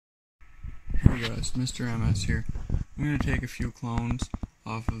Hey guys, Mr. MS here. I'm going to take a few clones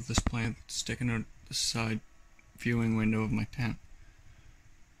off of this plant that's sticking out the side viewing window of my tent.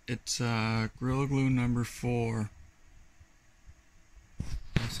 It's Gorilla Glue number 4.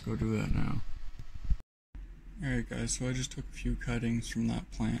 Let's go do that now. Alright guys, so I just took a few cuttings from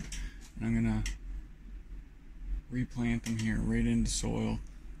that plant and I'm going to replant them here right into soil.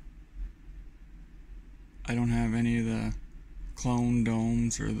 I don't have any of the clone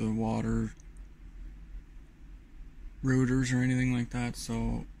domes or the water rooters or anything like that,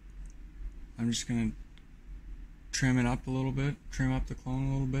 so I'm just gonna trim it up a little bit, trim up the clone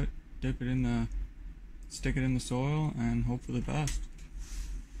a little bit, stick it in the soil and hope for the best.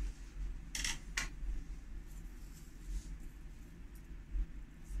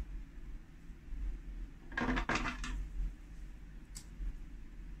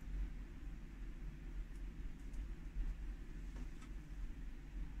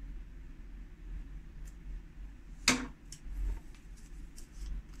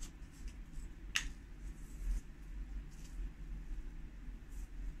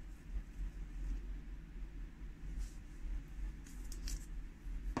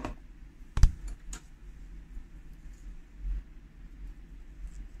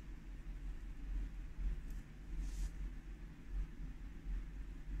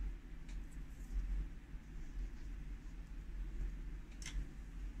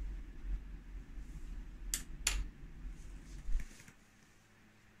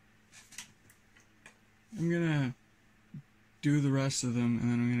 I'm gonna do the rest of them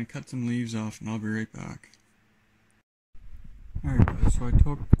and then I'm gonna cut some leaves off and I'll be right back. Alright guys, so I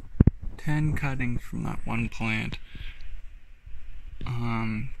took 10 cuttings from that one plant.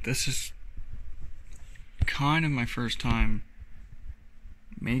 This is kind of my first time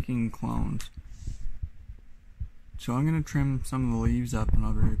making clones. So I'm gonna trim some of the leaves up and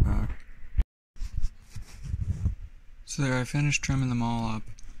I'll be right back. So there, I finished trimming them all up.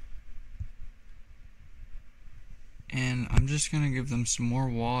 And I'm just going to give them some more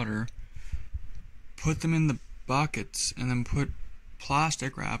water, put them in the buckets, and then put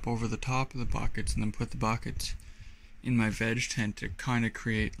plastic wrap over the top of the buckets, and then put the buckets in my veg tent to kind of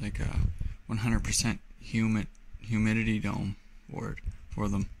create like a 100% humidity dome for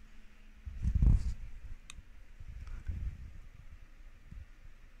them.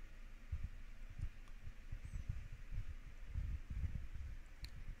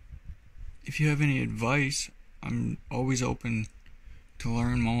 If you have any advice, I'm always open to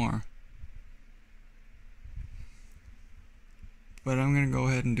learn more. But I'm going to go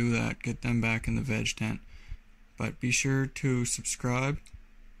ahead and do that, get them back in the veg tent. But be sure to subscribe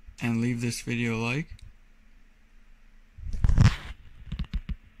and leave this video a like.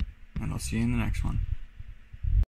 And I'll see you in the next one.